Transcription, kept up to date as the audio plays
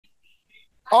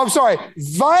I'm sorry,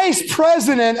 Vice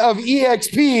President of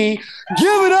EXP.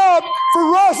 Give it up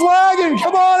for Russ Lagan.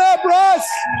 Come on up, Russ.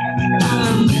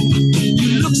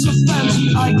 You look so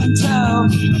fancy, I can tell.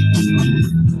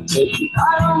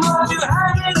 I don't want you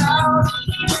hanging out,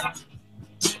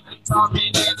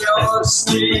 talking in your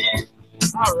sleep.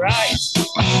 All right.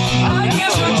 I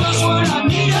guess you're just what I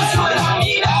need. That's what I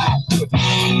need.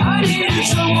 I need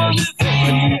someone to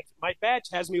think. My badge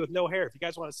has me with no hair. If you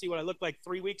guys want to see what I looked like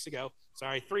 3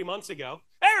 months ago.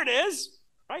 There it is,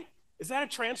 right? Is that a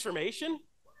transformation?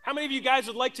 How many of you guys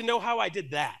would like to know how I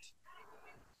did that?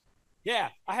 Yeah,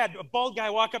 I had a bald guy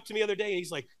walk up to me the other day and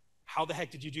he's like, how the heck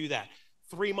did you do that?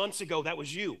 3 months ago, that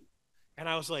was you. And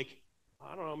I was like,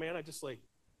 I don't know, man. I just like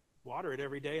water it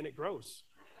every day and it grows.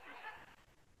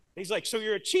 And he's like, so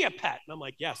you're a chia pet? And I'm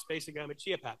like, yes, basically I'm a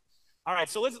chia pet. All right,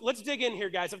 so let's dig in here,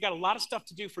 guys. I've got a lot of stuff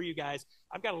to do for you guys.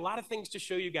 I've got a lot of things to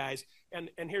show you guys. And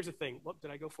here's the thing. Well,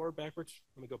 did I go forward, backwards?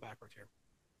 Let me go backwards here.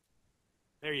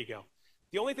 There you go.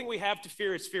 The only thing we have to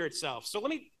fear is fear itself. So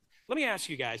let me ask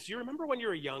you guys, do you remember when you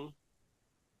were young?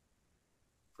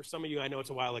 For some of you, I know it's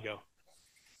a while ago.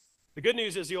 The good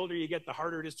news is the older you get, the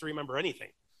harder it is to remember anything.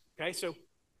 Okay, so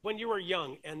when you were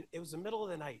young and it was the middle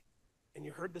of the night and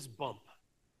you heard this bump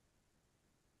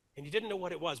and you didn't know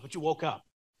what it was, but you woke up.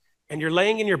 And you're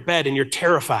laying in your bed and you're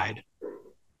terrified.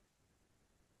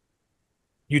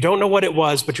 You don't know what it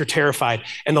was, but you're terrified.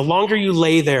 And the longer you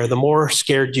lay there, the more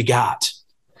scared you got.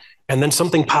 And then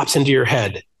something pops into your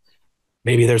head.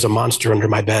 Maybe there's a monster under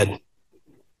my bed.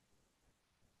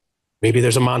 Maybe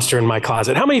there's a monster in my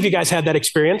closet. How many of you guys had that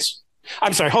experience?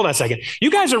 I'm sorry, hold on a second.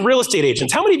 You guys are real estate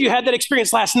agents. How many of you had that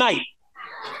experience last night?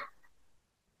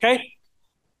 Okay.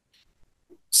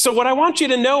 So what I want you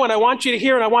to know and I want you to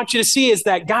hear and I want you to see is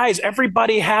that, guys,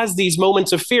 everybody has these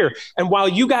moments of fear. And while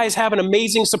you guys have an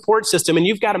amazing support system and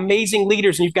you've got amazing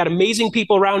leaders and you've got amazing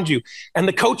people around you, and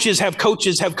the coaches have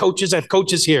coaches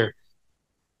here,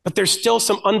 but there's still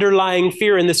some underlying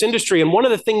fear in this industry. And one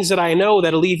of the things that I know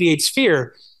that alleviates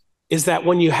fear is that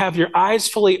when you have your eyes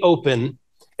fully open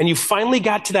and you finally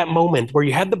got to that moment where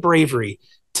you had the bravery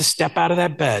to step out of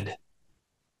that bed,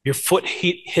 your foot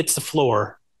hits the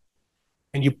floor,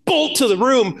 and you bolt to the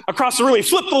room, across the room, you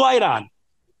flip the light on.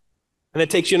 And it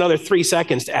takes you another 3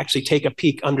 seconds to actually take a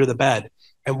peek under the bed.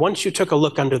 And once you took a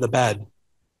look under the bed,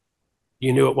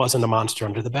 you knew it wasn't a monster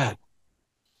under the bed.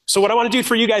 So what I want to do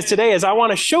for you guys today is I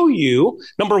want to show you,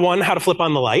 number one, how to flip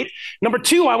on the light. Number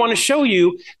two, I want to show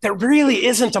you that really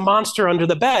isn't a monster under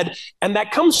the bed. And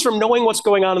that comes from knowing what's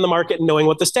going on in the market and knowing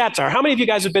what the stats are. How many of you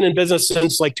guys have been in business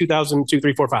since like 2002,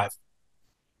 3, 4, 5?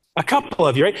 A couple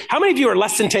of you, right? How many of you are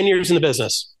less than 10 years in the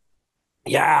business?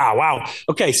 Yeah, wow.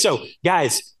 Okay, so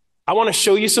guys, I want to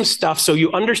show you some stuff so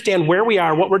you understand where we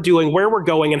are, what we're doing, where we're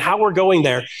going, and how we're going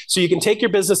there so you can take your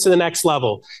business to the next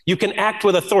level. You can act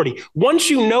with authority. Once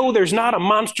you know there's not a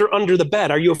monster under the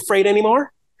bed, are you afraid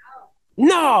anymore?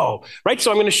 No, right?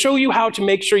 So I'm going to show you how to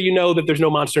make sure you know that there's no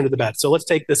monster under the bed. So let's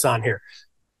take this on here.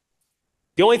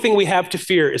 The only thing we have to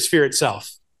fear is fear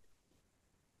itself.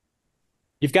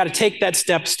 You've got to take that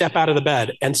step out of the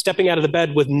bed, and stepping out of the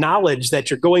bed with knowledge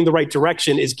that you're going the right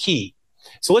direction is key.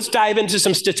 So let's dive into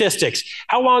some statistics.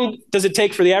 How long does it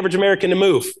take for the average American to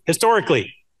move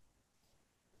historically?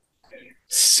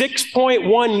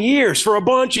 6.1 years for a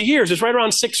bunch of years. It's right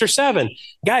around 6 or 7.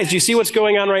 Guys, do you see what's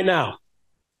going on right now?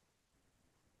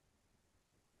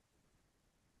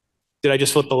 Did I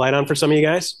just flip the light on for some of you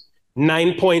guys?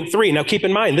 9.3. Now keep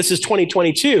in mind, this is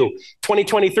 2022.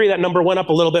 2023, that number went up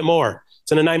a little bit more.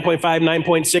 It's in a 9.5,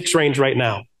 9.6 range right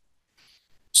now.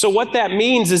 So what that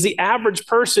means is the average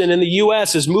person in the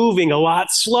US is moving a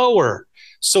lot slower.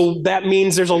 So that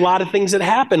means there's a lot of things that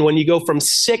happen when you go from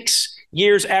 6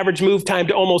 years average move time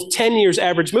to almost 10 years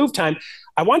average move time.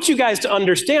 I want you guys to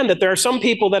understand that there are some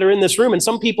people that are in this room and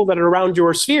some people that are around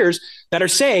your spheres that are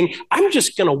saying, I'm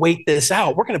just going to wait this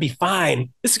out. We're going to be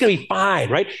fine. This is going to be fine,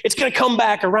 right? It's going to come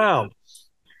back around.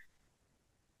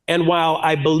 And while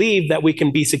I believe that we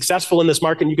can be successful in this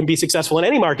market, and you can be successful in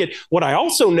any market, what I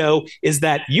also know is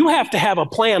that you have to have a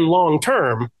plan long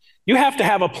term. You have to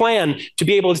have a plan to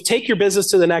be able to take your business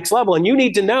to the next level. And you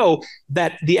need to know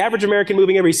that the average American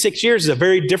moving every 6 years is a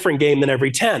very different game than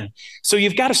every 10. So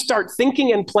you've got to start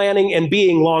thinking and planning and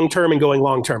being long-term and going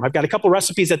long-term. I've got a couple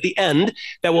recipes at the end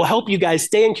that will help you guys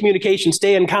stay in communication,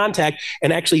 stay in contact,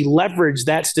 and actually leverage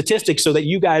that statistic so that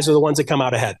you guys are the ones that come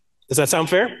out ahead. Does that sound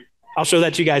fair? I'll show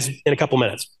that to you guys in a couple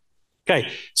minutes.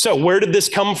 Okay, so where did this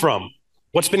come from?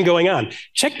 What's been going on?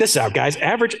 Check this out, guys.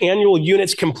 Average annual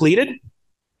units completed,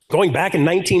 going back in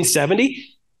 1970,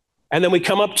 And then we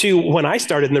come up to when I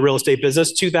started in the real estate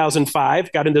business,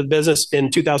 2005, got into the business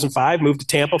in 2005, moved to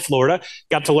Tampa, Florida,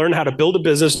 got to learn how to build a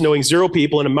business knowing zero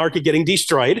people in a market getting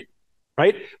destroyed,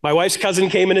 right? My wife's cousin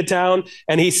came into town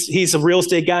and he's a real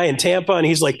estate guy in Tampa. And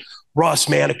he's like, Russ,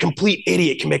 man, a complete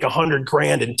idiot can make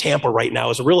 $100,000 in Tampa right now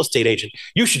as a real estate agent.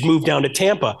 You should move down to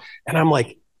Tampa. And I'm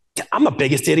like, I'm the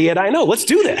biggest idiot I know. Let's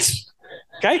do this.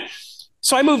 Okay.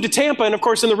 So I moved to Tampa. And of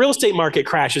course, in the real estate market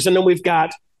crashes. And then we've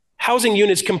got housing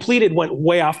units completed went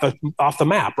way off the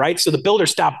map, right? So the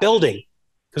builders stopped building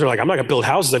because they're like, I'm not going to build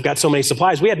houses. I've got so many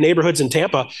supplies. We had neighborhoods in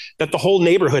Tampa that the whole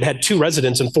neighborhood had 2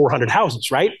 residents and 400 houses,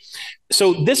 right?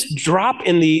 So this drop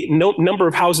in the number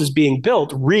of houses being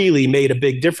built really made a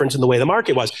big difference in the way the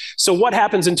market was. So what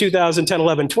happens in 2010,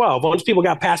 11, 12? Once people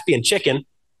got past being chicken,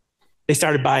 they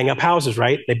started buying up houses,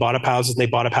 right? They bought up houses, and they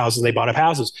bought up houses, and they bought up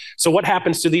houses. So what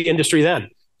happens to the industry then?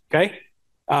 Okay.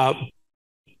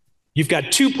 You've got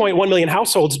 2.1 million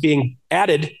households being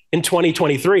added in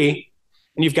 2023,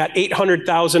 and you've got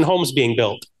 800,000 homes being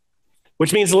built,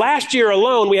 which means last year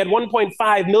alone, we had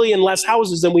 1.5 million less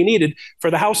houses than we needed for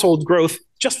the household growth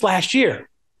just last year.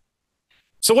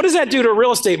 So what does that do to a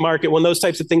real estate market when those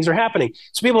types of things are happening?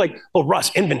 So people are like, well,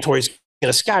 Russ, inventory is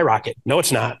going to skyrocket. No,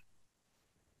 it's not.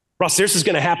 Russ, this is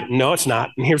going to happen. No, it's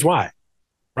not. And here's why.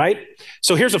 Right?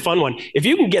 So here's a fun one. If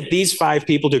you can get these 5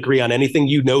 people to agree on anything,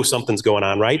 you know something's going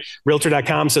on, right?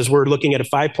 Realtor.com says we're looking at a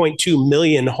 5.2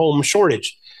 million home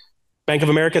shortage. Bank of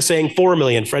America saying 4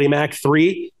 million. Freddie Mac,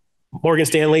 3. Morgan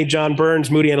Stanley, John Burns,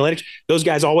 Moody Analytics. Those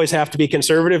guys always have to be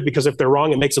conservative because if they're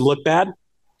wrong, it makes them look bad.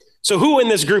 So who in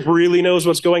this group really knows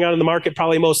what's going on in the market?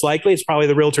 Probably most likely. It's probably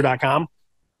the Realtor.com,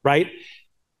 right?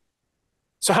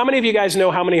 So how many of you guys know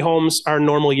how many homes are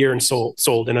normal year and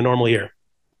sold in a normal year?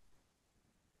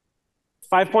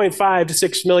 5.5 to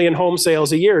 6 million home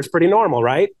sales a year is pretty normal,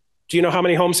 right? Do you know how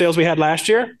many home sales we had last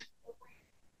year?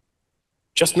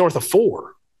 Just north of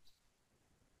 4.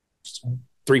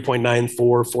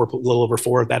 3.94, 4, a little over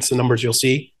 4. That's the numbers you'll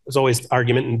see. There's always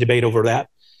argument and debate over that.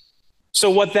 So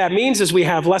what that means is we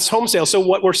have less home sales. So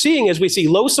what we're seeing is we see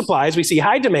low supplies, we see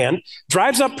high demand,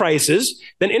 drives up prices,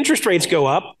 then interest rates go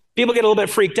up. People get a little bit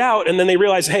freaked out, and then they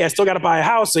realize, hey, I still got to buy a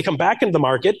house. They come back into the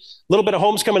market, a little bit of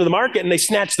homes come into the market, and they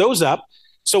snatch those up.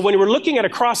 So when we're looking at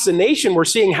across the nation, we're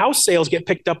seeing house sales get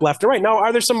picked up left and right. Now,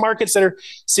 are there some markets that are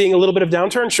seeing a little bit of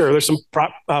downturn? Sure. There's some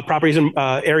properties and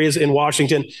areas in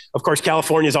Washington. Of course,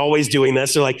 California is always doing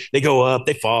this. They're like, they go up,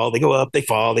 they fall, they go up, they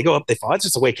fall, they go up, they fall. That's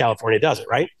just the way California does it,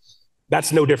 right?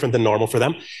 That's no different than normal for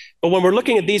them. But when we're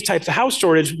looking at these types of house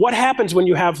shortage, what happens when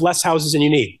you have less houses than you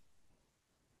need?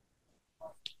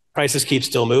 Prices keep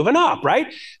still moving up,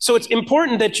 right? So it's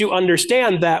important that you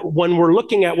understand that when we're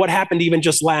looking at what happened even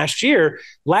just last year,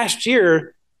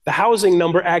 the housing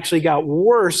number actually got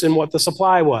worse than what the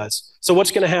supply was. So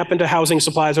what's going to happen to housing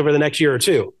supplies over the next year or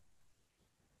two?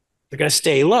 They're going to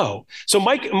stay low. So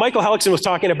Michael Hellickson was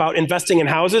talking about investing in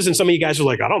houses, and some of you guys are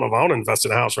like, I don't know if I want to invest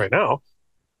in a house right now.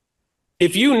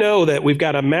 If you know that we've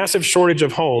got a massive shortage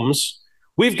of homes,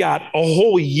 we've got a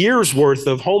whole year's worth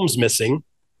of homes missing.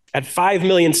 At 5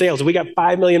 million sales, if we got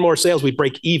 5 million more sales, we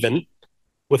break even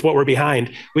with what we're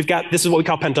behind. This is what we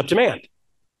call pent up demand.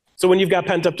 So when you've got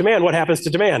pent up demand, what happens to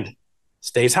demand?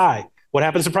 Stays high. What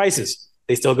happens to prices?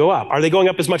 They still go up. Are they going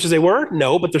up as much as they were?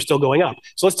 No, but they're still going up.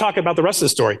 So let's talk about the rest of the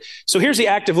story. So here's the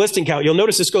active listing count. You'll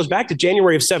notice this goes back to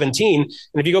January of 17. And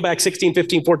if you go back 16,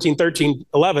 15, 14, 13,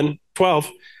 11, 12,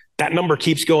 that number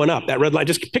keeps going up. That red line,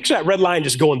 just picture that red line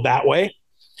just going that way.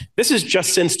 This is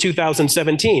just since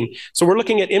 2017. So we're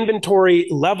looking at inventory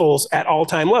levels at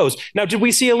all-time lows. Now, did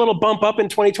we see a little bump up in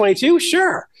 2022?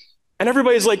 Sure. And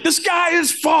everybody's like, the sky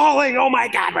is falling. Oh my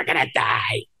God, we're going to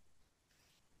die.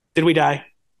 Did we die?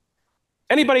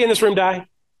 Anybody in this room die?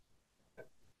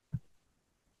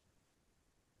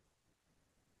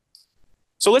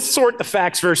 So let's sort the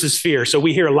facts versus fear. So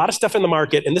we hear a lot of stuff in the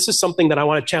market, and this is something that I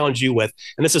want to challenge you with.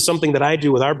 And this is something that I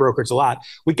do with our brokers a lot.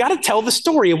 We got to tell the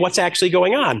story of what's actually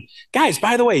going on. Guys,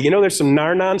 by the way, you know, there's some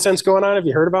NAR nonsense going on. Have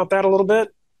you heard about that a little bit?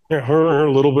 Yeah, a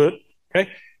little bit. Okay.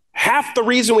 Half the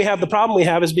reason we have the problem we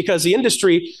have is because the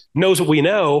industry knows what we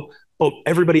know, but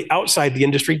everybody outside the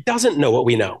industry doesn't know what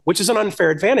we know, which is an unfair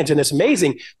advantage. And it's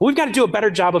amazing. But we've got to do a better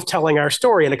job of telling our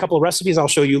story. And a couple of recipes I'll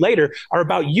show you later are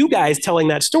about you guys telling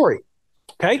that story.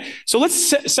 Okay, so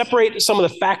let's separate some of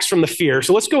the facts from the fear.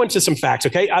 So let's go into some facts,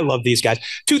 okay? I love these guys.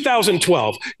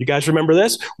 2012, you guys remember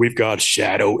this? We've got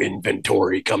shadow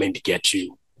inventory coming to get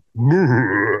you.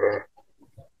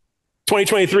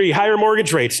 2023, higher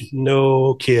mortgage rates.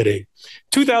 No kidding.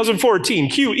 2014,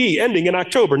 QE ending in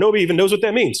October. Nobody even knows what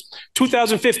that means.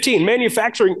 2015,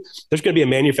 manufacturing. There's going to be a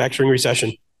manufacturing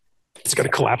recession. It's going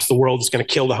to collapse the world. It's going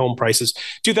to kill the home prices.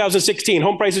 2016,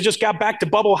 home prices just got back to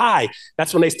bubble high.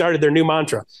 That's when they started their new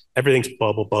mantra. Everything's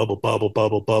bubble, bubble, bubble,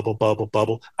 bubble, bubble, bubble,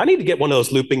 bubble. I need to get one of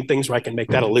those looping things where I can make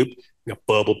that a loop.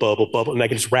 Bubble, bubble, bubble. And I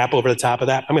can just wrap over the top of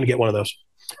that. I'm going to get one of those.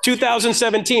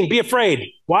 2017, be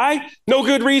afraid. Why? No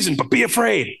good reason, but be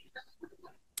afraid.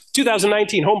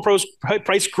 2019, home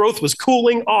price growth was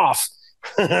cooling off.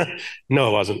 No,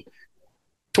 it wasn't.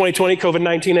 2020,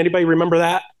 COVID-19, anybody remember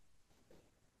that?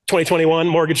 2021,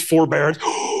 mortgage forbearance.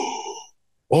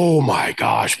 Oh my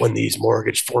gosh, when these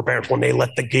mortgage forbearance, when they let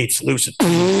the gates loose,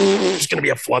 there's going to be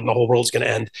a flood and the whole world's going to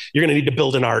end. You're going to need to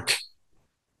build an ark.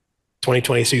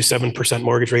 2022, 7%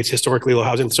 mortgage rates, historically low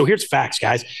housing. So here's facts,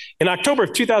 guys. In October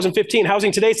of 2015,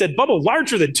 Housing Today said bubble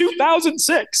larger than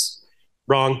 2006.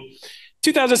 Wrong.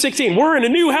 2016, we're in a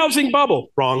new housing bubble.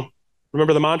 Wrong.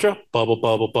 Remember the mantra? Bubble,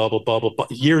 bubble, bubble, bubble,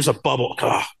 bubble. Years of bubble.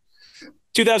 Ugh.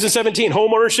 2017,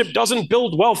 home ownership doesn't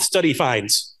build wealth, study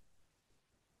finds.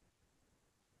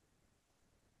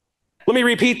 Let me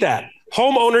repeat that.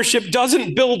 Home ownership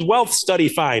doesn't build wealth, study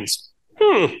finds.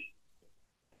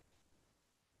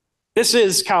 This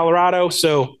is Colorado,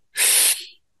 so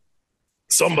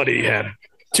somebody had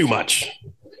too much.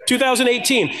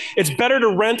 2018, it's better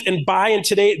to rent and buy in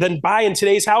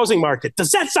today's housing market.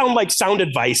 Does that sound like sound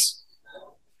advice?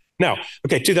 Now,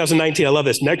 okay, 2019, I love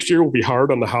this. Next year will be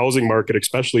hard on the housing market,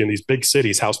 especially in these big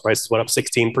cities. House prices went up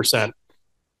 16%.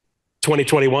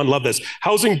 2021, love this.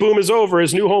 Housing boom is over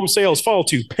as new home sales fall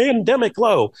to pandemic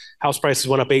low. House prices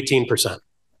went up 18%.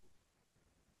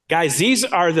 Guys, these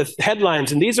are the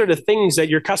headlines, and these are the things that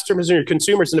your customers and your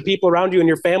consumers and the people around you and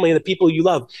your family and the people you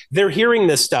love, they're hearing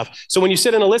this stuff. So when you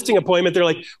sit in a listing appointment, they're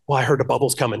like, well, I heard a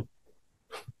bubble's coming.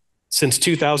 Since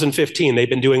 2015, they've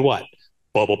been doing what?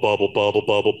 Bubble, bubble, bubble,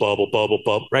 bubble, bubble, bubble,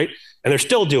 bubble, right? And they're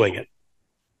still doing it.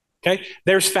 Okay,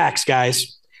 there's facts,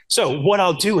 guys. So what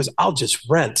I'll do is I'll just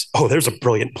rent. Oh, there's a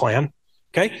brilliant plan.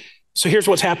 Okay, so here's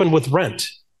what's happened with rent.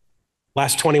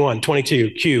 Last 21, 22,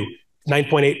 Q,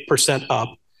 9.8%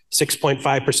 up,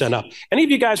 6.5% up. Any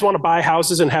of you guys want to buy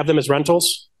houses and have them as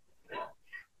rentals?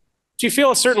 Do you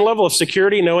feel a certain level of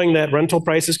security knowing that rental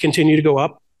prices continue to go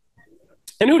up?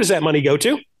 And who does that money go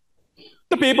to?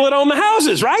 The people that own the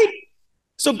houses, right?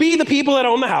 So be the people that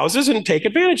own the houses and take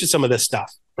advantage of some of this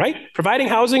stuff, right? Providing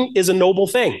housing is a noble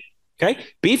thing, okay?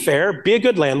 Be fair, be a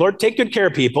good landlord, take good care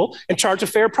of people, and charge a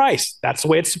fair price. That's the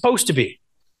way it's supposed to be.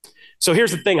 So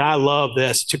here's the thing. I love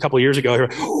this. A couple of years ago,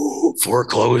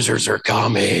 foreclosures are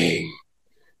coming.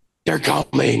 They're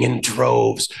coming in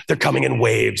droves. They're coming in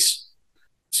waves.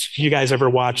 You guys ever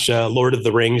watch Lord of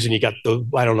the Rings and you got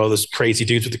those crazy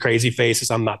dudes with the crazy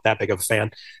faces? I'm not that big of a fan.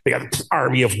 They got an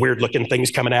army of weird looking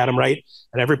things coming at them, right?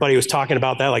 And everybody was talking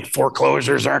about that, like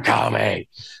foreclosures are coming.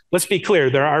 Let's be clear.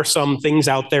 There are some things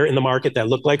out there in the market that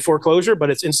look like foreclosure, but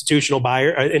it's institutional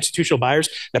buyers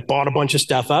that bought a bunch of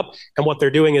stuff up. And what they're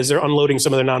doing is they're unloading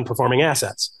some of their non-performing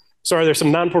assets. So are there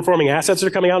some non-performing assets that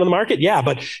are coming out on the market? Yeah,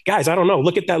 but guys, I don't know.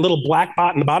 Look at that little black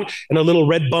dot in the bottom and a little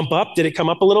red bump up. Did it come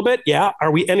up a little bit? Yeah.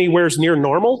 Are we anywhere near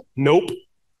normal? Nope.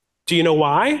 Do you know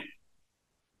why?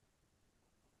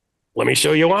 Let me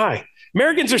show you why.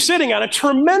 Americans are sitting on a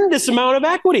tremendous amount of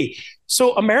equity.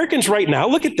 So Americans right now,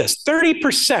 look at this.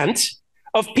 30%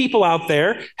 of people out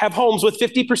there have homes with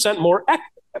 50% more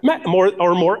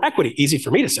equity. Easy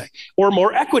for me to say. Or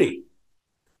more equity.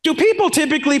 Do people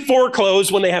typically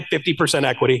foreclose when they have 50%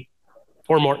 equity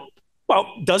or more?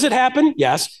 Well, does it happen?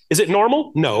 Yes. Is it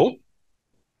normal? No.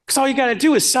 Because all you got to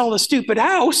do is sell the stupid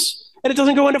house and it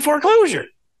doesn't go into foreclosure.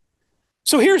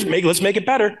 So let's make it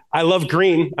better. I love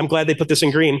green. I'm glad they put this in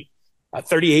green.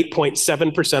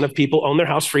 38.7% of people own their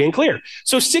house free and clear.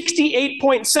 So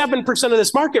 68.7% of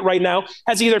this market right now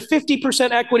has either 50%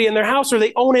 equity in their house or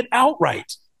they own it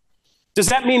outright. Does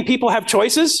that mean people have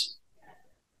choices?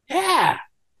 Yeah.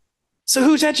 So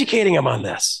who's educating them on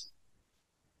this?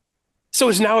 So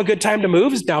is now a good time to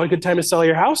move? Is now a good time to sell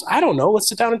your house? I don't know. Let's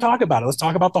sit down and talk about it. Let's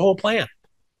talk about the whole plan.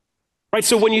 Right.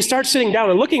 So when you start sitting down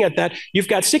and looking at that, you've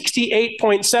got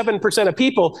 68.7% of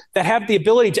people that have the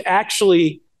ability to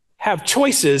actually have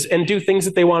choices and do things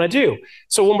that they want to do.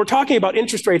 So when we're talking about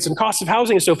interest rates and cost of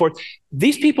housing and so forth,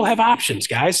 these people have options,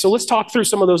 guys. So let's talk through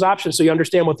some of those options so you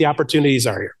understand what the opportunities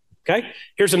are here. Okay.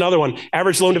 Here's another one.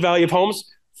 Average loan to value of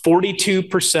homes,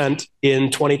 42% in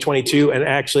 2022, and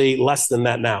actually less than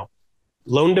that now.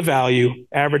 Loan to value,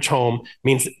 average home,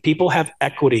 means that people have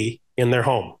equity in their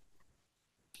home.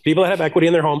 People that have equity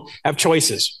in their home have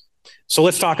choices. So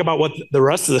let's talk about what the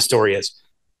rest of the story is.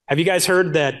 Have you guys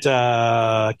heard that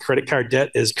credit card debt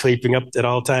is creeping up at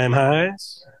all-time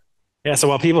highs? Yeah, so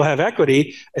while people have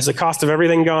equity, has the cost of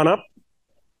everything gone up?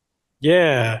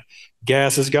 Yeah.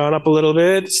 Gas has gone up a little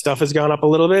bit. Stuff has gone up a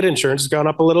little bit. Insurance has gone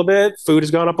up a little bit. Food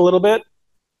has gone up a little bit.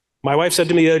 My wife said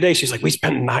to me the other day, she's like, we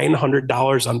spent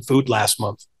 $900 on food last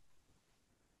month.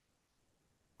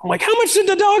 I'm like, how much did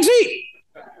the dogs eat?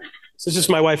 So it's just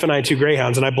my wife and I, 2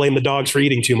 greyhounds, and I blame the dogs for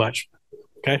eating too much.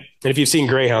 Okay. And if you've seen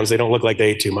greyhounds, they don't look like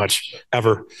they ate too much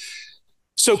ever.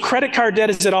 So credit card debt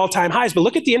is at all-time highs, but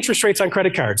look at the interest rates on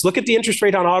credit cards. Look at the interest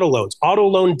rate on auto loans. Auto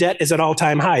loan debt is at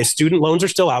all-time highs. Student loans are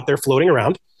still out there floating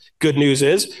around. Good news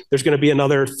is there's going to be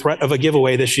another threat of a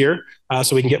giveaway this year,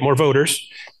 so we can get more voters.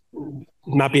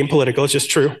 Not being political, it's just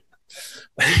true.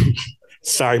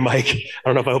 Sorry, Mike. I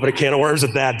don't know if I opened a can of worms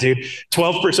with that, dude.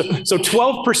 12%. So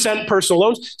 12% personal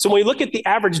loans. So when you look at the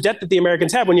average debt that the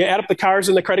Americans have, when you add up the cars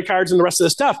and the credit cards and the rest of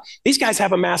the stuff, these guys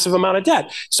have a massive amount of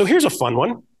debt. So here's a fun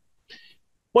one.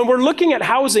 When we're looking at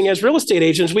housing as real estate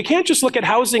agents, we can't just look at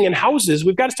housing and houses.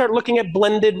 We've got to start looking at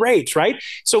blended rates, right?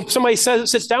 So somebody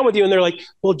sits down with you and they're like,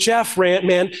 well, Jeff,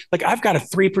 man, like I've got a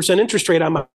 3% interest rate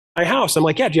on my house. I'm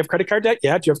like, yeah, do you have credit card debt?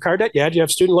 Yeah. Do you have car debt? Yeah. Do you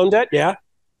have student loan debt? Yeah.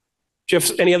 Do you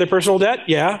have any other personal debt?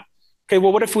 Yeah. Okay,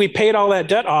 well, what if we paid all that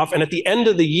debt off and at the end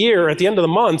of the year, at the end of the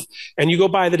month, and you go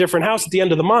buy the different house at the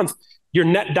end of the month, your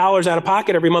net dollars out of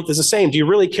pocket every month is the same. Do you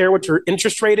really care what your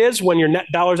interest rate is when your net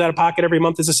dollars out of pocket every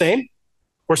month is the same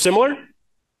or similar?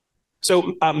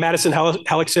 So Madison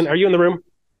Hellickson, are you in the room?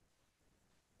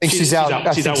 I think she's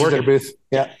out. She's out working. At her booth.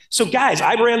 Yeah. So guys,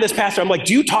 I ran this past her. I'm like,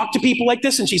 do you talk to people like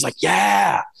this? And she's like,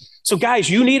 yeah. So guys,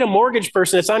 you need a mortgage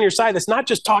person that's on your side that's not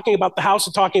just talking about the house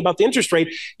and talking about the interest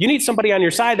rate. You need somebody on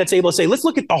your side that's able to say, let's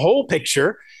look at the whole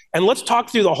picture and let's talk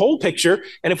through the whole picture.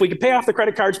 And if we could pay off the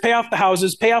credit cards, pay off the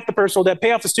houses, pay off the personal debt,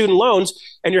 pay off the student loans,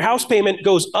 and your house payment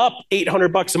goes up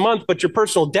 $800 a month, but your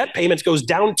personal debt payments goes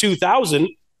down $2,000,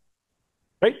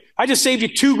 right? I just saved you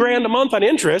 $2,000 a month on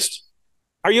interest.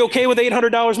 Are you okay with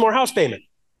 $800 more house payment?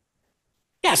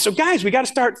 Yeah, so guys, we got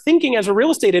to start thinking as a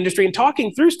real estate industry and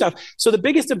talking through stuff. So the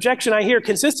biggest objection I hear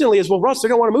consistently is, well, Russ, they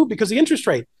don't want to move because of the interest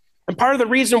rate. And part of the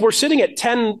reason we're sitting at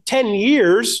 10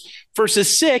 years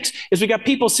versus 6 is we got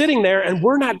people sitting there and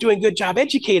we're not doing a good job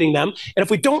educating them. And if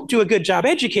we don't do a good job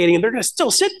educating them, they're going to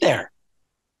still sit there.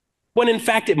 When in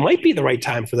fact, it might be the right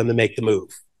time for them to make the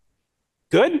move.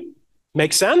 Good?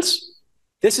 Makes sense?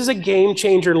 This is a game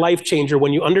changer, life changer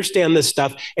when you understand this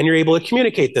stuff and you're able to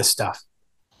communicate this stuff.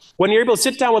 When you're able to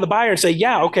sit down with a buyer and say,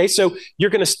 yeah, okay, so you're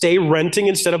going to stay renting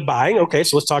instead of buying. Okay,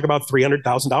 so let's talk about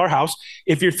 $300,000 house.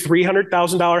 If your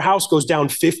 $300,000 house goes down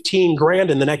 $15,000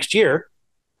 in the next year,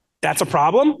 that's a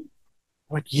problem?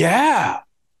 Like, yeah.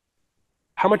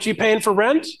 How much are you paying for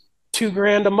rent?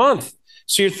 $2,000 a month.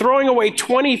 So you're throwing away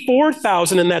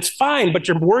 $24,000 and that's fine, but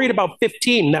you're worried about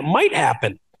 $15,000. That might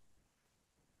happen.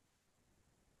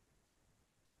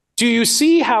 Do you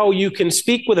see how you can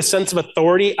speak with a sense of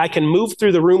authority? I can move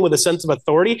through the room with a sense of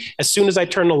authority as soon as I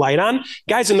turn the light on.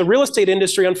 Guys, in the real estate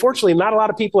industry, unfortunately, not a lot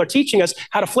of people are teaching us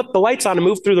how to flip the lights on and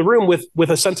move through the room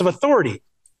with a sense of authority.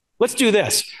 Let's do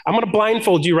this. I'm going to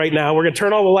blindfold you right now. We're going to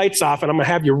turn all the lights off and I'm going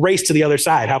to have you race to the other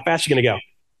side. How fast are you going to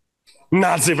go?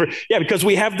 Not super. Yeah, because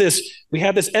we have this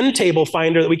end table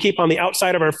finder that we keep on the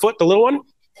outside of our foot, the little one.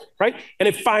 Right? And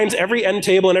it finds every end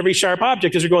table and every sharp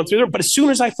object as you're going through there. But as soon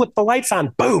as I flip the lights on,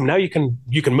 boom, now you can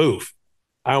move.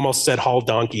 I almost said hall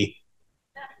donkey.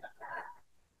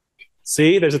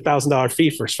 See, there's $1,000 fee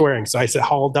for swearing. So I said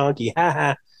hall donkey.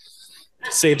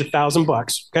 Saved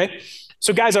 $1,000. Okay.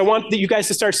 So guys, I want you guys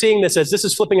to start seeing this as this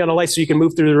is flipping on a light so you can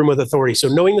move through the room with authority. So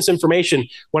knowing this information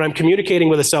when I'm communicating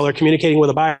with a seller, communicating with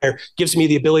a buyer gives me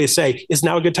the ability to say, is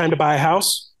now a good time to buy a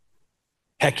house?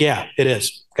 Heck yeah, it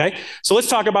is. Okay. So let's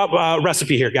talk about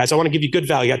recipe here, guys. I want to give you good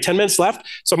value. I got 10 minutes left,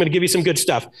 so I'm going to give you some good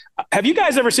stuff. Have you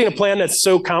guys ever seen a plan that's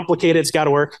so complicated it's got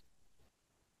to work?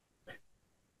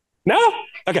 No?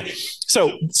 Okay.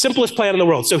 So simplest plan in the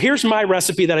world. So here's my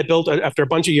recipe that I built after a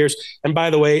bunch of years. And by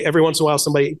the way, every once in a while,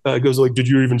 somebody goes like, did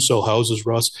you even sell houses,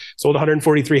 Russ? Sold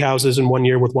 143 houses in 1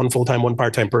 year with one full-time, one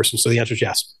part-time person. So the answer is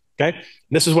yes. Okay. And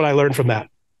this is what I learned from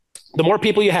that. The more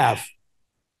people you have,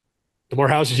 the more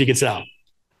houses you can sell.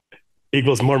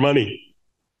 Equals more money,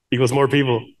 equals more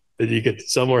people that you could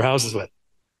sell more houses with.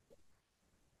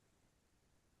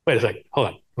 Wait a second, hold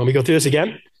on. Let me go through this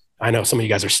again. I know some of you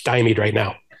guys are stymied right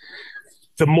now.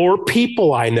 The more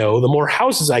people I know, the more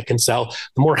houses I can sell,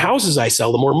 the more houses I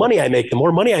sell, the more money I make, the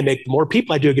more money I make, the more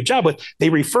people I do a good job with, they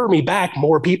refer me back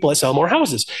more people that sell more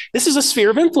houses. This is a sphere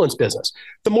of influence business.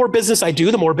 The more business I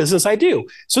do, the more business I do.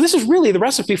 So this is really the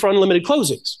recipe for unlimited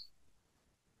closings.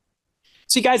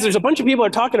 See, guys, there's a bunch of people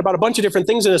that are talking about a bunch of different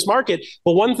things in this market.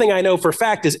 But one thing I know for a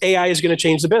fact is AI is going to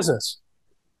change the business.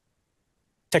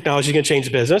 Technology is going to change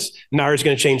the business. NAR is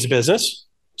going to change the business.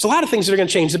 There's a lot of things that are going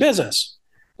to change the business.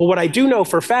 Well, what I do know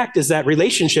for a fact is that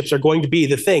relationships are going to be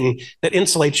the thing that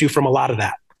insulates you from a lot of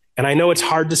that. And I know it's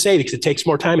hard to say because it takes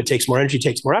more time, it takes more energy, it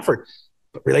takes more effort.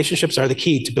 But relationships are the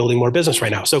key to building more business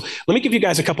right now. So let me give you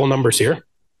guys a couple of numbers here.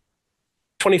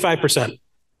 25%.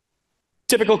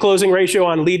 Typical closing ratio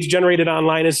on leads generated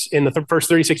online is in the first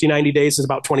 30, 60, 90 days is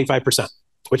about 25%,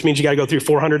 which means you got to go through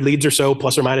 400 leads or so,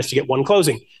 plus or minus, to get one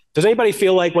closing. Does anybody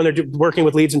feel like when they're working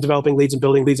with leads and developing leads and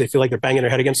building leads, they feel like they're banging their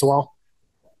head against the wall?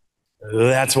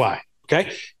 That's why.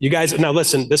 Okay. You guys, now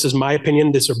listen, this is my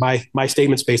opinion. These are my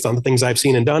statements based on the things I've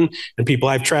seen and done and people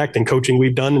I've tracked and coaching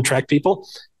we've done and tracked people.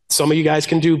 Some of you guys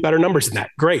can do better numbers than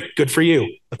that. Great. Good for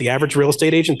you. But the average real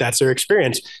estate agent, that's their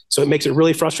experience. So it makes it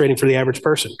really frustrating for the average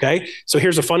person. Okay. So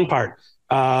here's the fun part.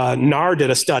 NAR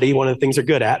did a study. One of the things they're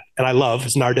good at, and I love,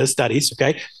 is NAR does studies.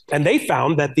 Okay. And they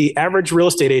found that the average real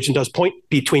estate agent does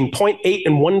between 0.8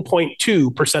 and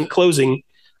 1.2% closing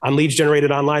on leads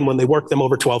generated online when they work them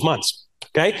over 12 months.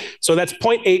 Okay. So that's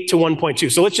 0.8 to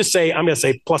 1.2. So let's just say, I'm going to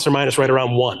say plus or minus right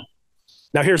around 1.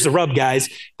 Now here's the rub, guys.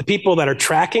 The people that are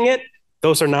tracking it,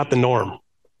 those are not the norm.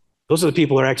 Those are the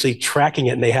people who are actually tracking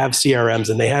it, and they have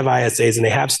CRMs and they have ISAs and they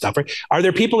have stuff. Right? Are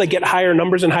there people that get higher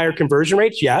numbers and higher conversion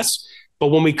rates? Yes. But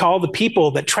when we call the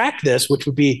people that track this, which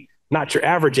would be not your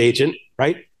average agent,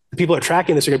 right? The people that are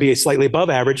tracking this are going to be slightly above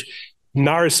average.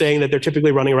 NAR is saying that they're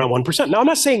typically running around 1%. Now, I'm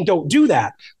not saying don't do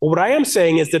that. But what I am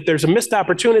saying is that there's a missed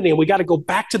opportunity and we got to go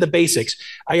back to the basics.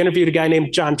 I interviewed a guy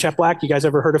named John Cheplack. You guys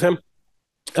ever heard of him?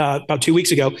 About 2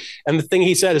 weeks ago. And the thing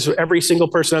he said is, every single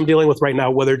person I'm dealing with right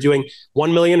now, whether they're doing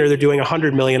 1 million or they're doing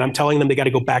 100 million, I'm telling them they got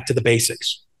to go back to the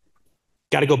basics.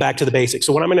 Got to go back to the basics.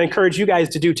 So what I'm going to encourage you guys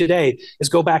to do today is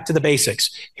go back to the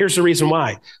basics. Here's the reason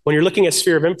why. When you're looking at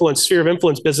sphere of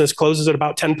influence business closes at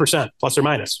about 10% plus or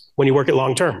minus when you work it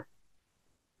long term.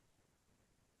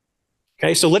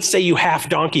 Okay, so let's say you half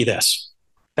donkey this.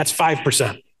 That's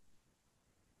 5%.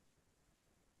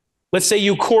 Let's say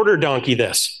you quarter donkey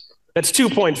this. That's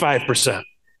 2.5%.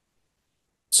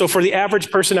 So for the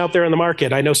average person out there in the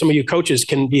market, I know some of you coaches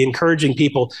can be encouraging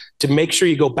people to make sure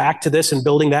you go back to this and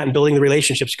building that and building the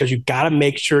relationships, because you've got to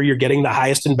make sure you're getting the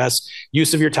highest and best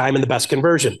use of your time and the best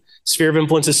conversion. Sphere of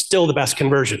influence is still the best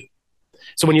conversion.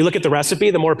 So when you look at the recipe,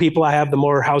 the more people I have, the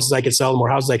more houses I can sell, the more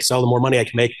houses I can sell, the more money I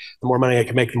can make, the more money I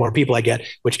can make, the more people I get,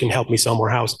 which can help me sell more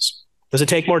houses. Does it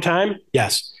take more time?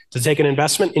 Yes. Does it take an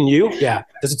investment in you? Yeah.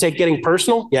 Does it take getting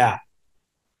personal? Yeah.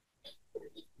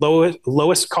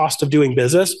 Lowest cost of doing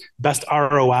business, best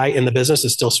ROI in the business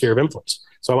is still sphere of influence.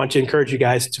 So I want to encourage you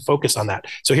guys to focus on that.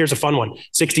 So here's a fun one.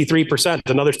 63%,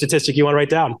 another statistic you want to write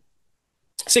down.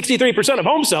 63% of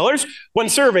home sellers, when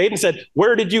surveyed and said,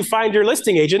 where did you find your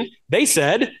listing agent? They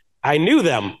said, I knew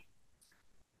them.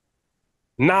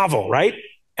 Novel, right?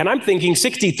 And I'm thinking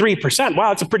 63%. Wow,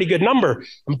 that's a pretty good number.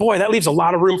 And boy, that leaves a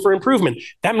lot of room for improvement.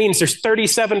 That means there's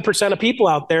 37% of people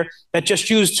out there that just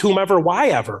used whomever, why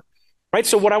ever. Right?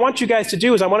 So what I want you guys to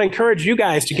do is I want to encourage you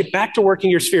guys to get back to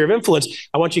working your sphere of influence.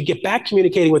 I want you to get back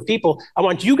communicating with people. I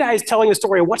want you guys telling the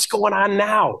story of what's going on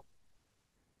now.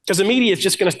 Because the media is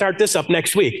just going to start this up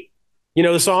next week. You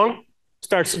know the song?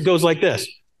 Goes like this.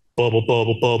 Bubble,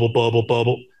 bubble, bubble, bubble,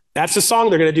 bubble. That's the song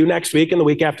they're going to do next week and the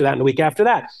week after that and the week after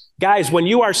that. Guys, when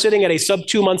you are sitting at a sub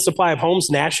 2 month supply of homes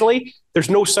nationally, there's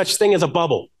no such thing as a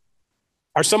bubble.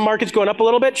 Are some markets going up a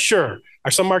little bit? Sure.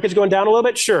 Are some markets going down a little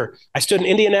bit? Sure. I stood in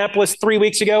Indianapolis 3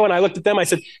 weeks ago and I looked at them. I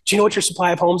said, do you know what your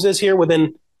supply of homes is here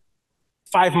within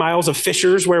 5 miles of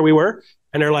Fishers where we were?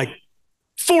 And they're like,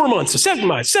 4 months, 7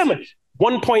 months,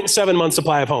 1.7 month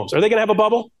supply of homes. Are they going to have a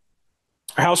bubble?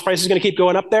 Are house prices going to keep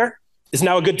going up there? Is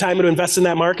now a good time to invest in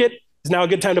that market? Is now a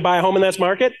good time to buy a home in that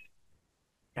market?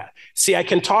 Yeah. See, I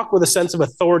can talk with a sense of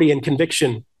authority and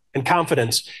conviction and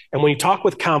confidence. And when you talk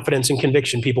with confidence and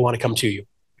conviction, people want to come to you.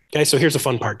 Okay, so here's the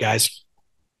fun part, guys.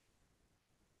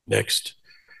 Next.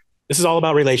 This is all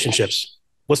about relationships.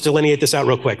 Let's delineate this out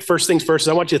real quick. First things first,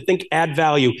 I want you to think add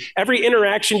value. Every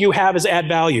interaction you have is add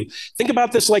value. Think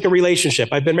about this like a relationship.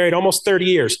 I've been married almost 30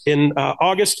 years. In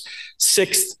August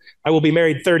 6th, I will be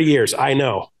married 30 years. I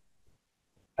know.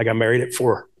 I got married at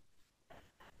 4.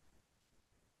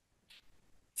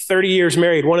 30 years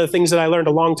married. One of the things that I learned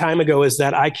a long time ago is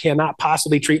that I cannot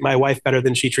possibly treat my wife better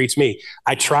than she treats me.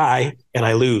 I try and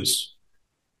I lose.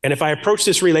 And if I approach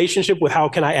this relationship with how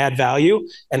can I add value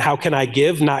and how can I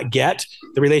give, not get,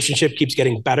 the relationship keeps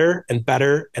getting better and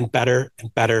better and better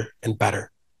and better and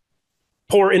better.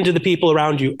 Pour into the people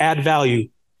around you, add value.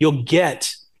 You'll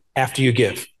get after you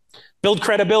give. Build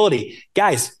credibility.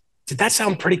 Guys, did that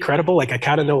sound pretty credible? Like I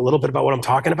kind of know a little bit about what I'm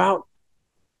talking about?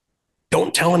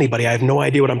 Don't tell anybody. I have no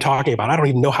idea what I'm talking about. I don't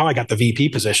even know how I got the VP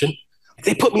position.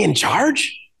 They put me in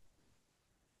charge.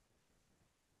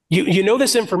 You know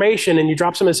this information and you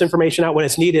drop some of this information out when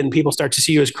it's needed and people start to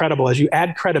see you as credible. As you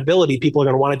add credibility, people are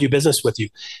going to want to do business with you.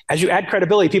 As you add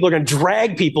credibility, people are going to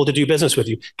drag people to do business with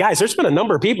you. Guys, there's been a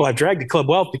number of people I've dragged to Club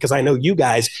Wealth because I know you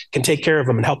guys can take care of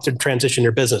them and help to transition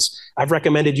your business. I've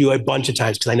recommended you a bunch of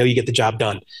times because I know you get the job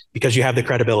done because you have the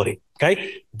credibility.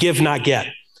 Okay? Give, not get.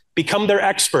 Become their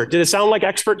expert. Did it sound like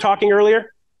expert talking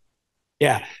earlier?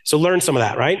 Yeah. So learn some of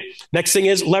that, right? Next thing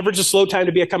is leverage the slow time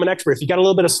to become an expert. If you got a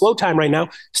little bit of slow time right now,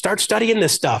 start studying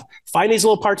this stuff. Find these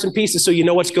little parts and pieces so you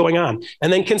know what's going on.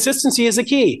 And then consistency is the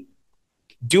key.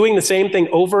 Doing the same thing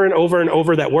over and over and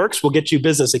over that works will get you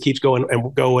business that keeps going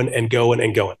and going and going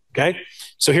and going. Okay.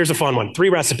 So here's a fun one. 3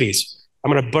 recipes.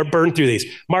 I'm going to burn through these.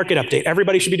 Market update.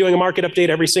 Everybody should be doing a market update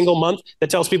every single month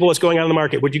that tells people what's going on in the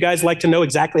market. Would you guys like to know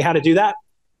exactly how to do that?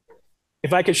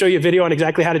 If I could show you a video on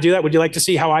exactly how to do that, would you like to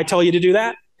see how I tell you to do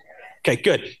that? Okay,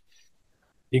 good.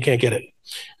 You can't get it.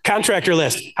 Contractor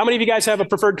list. How many of you guys have a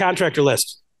preferred contractor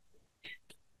list?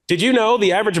 Did you know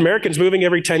the average American's moving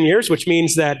every 10 years, which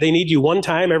means that they need you one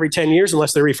time every 10 years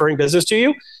unless they're referring business to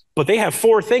you? But they have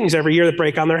 4 things every year that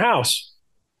break on their house.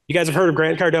 You guys have heard of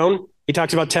Grant Cardone? He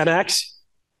talks about 10X.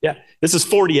 Yeah, this is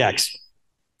 40X.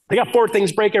 They got 4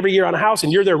 things break every year on a house,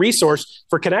 and you're their resource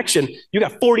for connection. You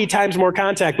got 40 times more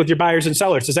contact with your buyers and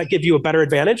sellers. Does that give you a better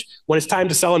advantage? When it's time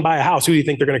to sell and buy a house, who do you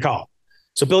think they're going to call?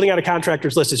 So building out a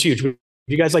contractors list is huge. Would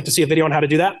you guys like to see a video on how to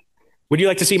do that? Would you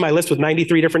like to see my list with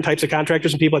 93 different types of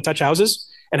contractors and people that touch houses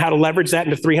and how to leverage that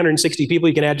into 360 people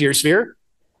you can add to your sphere?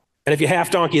 And if you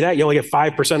half donkey that, you only get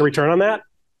 5% return on that.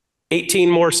 18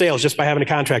 more sales just by having a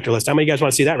contractor list. How many of you guys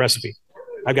want to see that recipe?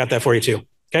 I've got that for you too.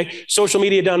 Okay. Social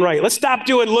media done right. Let's stop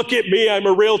doing, look at me, I'm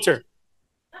a realtor.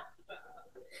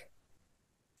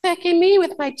 Look at me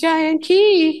with my giant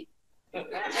key.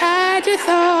 I just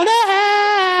sold a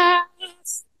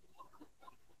house.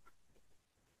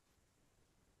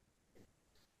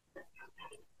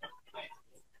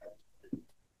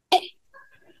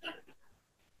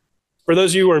 For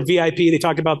those of you who are VIP, they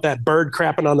talked about that bird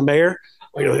crapping on the mayor.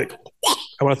 Like,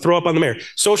 I want to throw up on the mayor.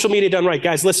 Social media done right.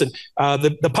 Guys, listen,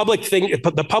 the public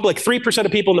 3%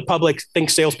 of people in the public think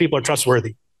salespeople are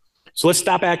trustworthy. So let's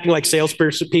stop acting like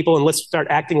salespeople and let's start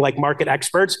acting like market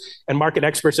experts and market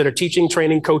experts that are teaching,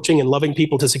 training, coaching, and loving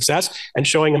people to success and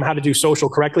showing them how to do social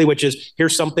correctly, which is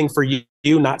here's something for you,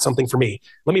 not something for me.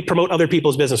 Let me promote other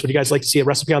people's business. Would you guys like to see a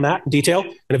recipe on that in detail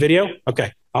in a video?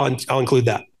 Okay, I'll include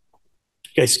that.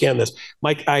 Okay, scan this.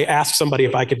 Mike, I asked somebody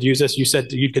if I could use this. You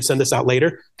said you could send this out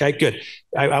later. Okay, good.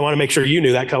 I want to make sure you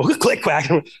knew that. Click, quack.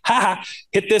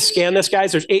 Hit this, scan this,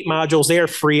 guys. There's 8 modules. They are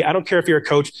free. I don't care if you're a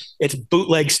coach. It's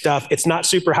bootleg stuff. It's not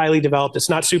super highly developed. It's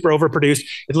not super overproduced.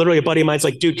 It's literally a buddy of mine's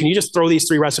like, dude, can you just throw these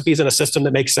 3 recipes in a system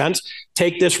that makes sense?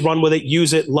 Take this, run with it,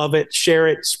 use it, love it, share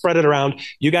it, spread it around.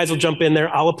 You guys will jump in there.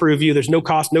 I'll approve you. There's no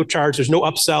cost, no charge. There's no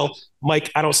upsell.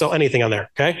 Mike, I don't sell anything on there.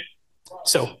 Okay.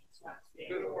 So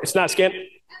it's not scanned.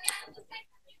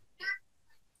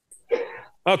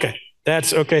 Okay,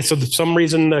 that's okay. So for some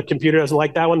reason the computer doesn't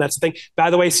like that one. That's the thing. By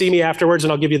the way, see me afterwards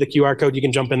and I'll give you the QR code. You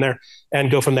can jump in there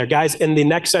and go from there. Guys, in the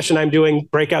next session I'm doing,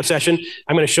 breakout session,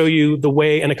 I'm going to show you the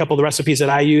way and a couple of the recipes that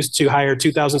I use to hire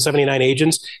 2,079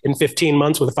 agents in 15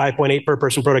 months with a 5.8 per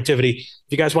person productivity.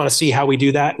 If you guys want to see how we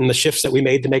do that and the shifts that we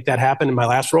made to make that happen in my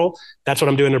last role, that's what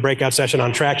I'm doing in a breakout session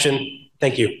on traction.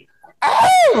 Thank you.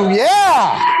 Oh,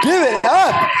 yeah. Give it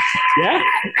up. Yeah.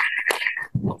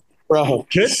 Bro,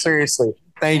 good. Seriously.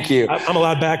 Thank you. I'm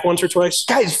allowed back once or twice.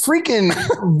 Guys, freaking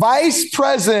vice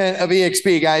president of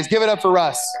EXP, guys. Give it up for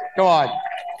Russ. Go on.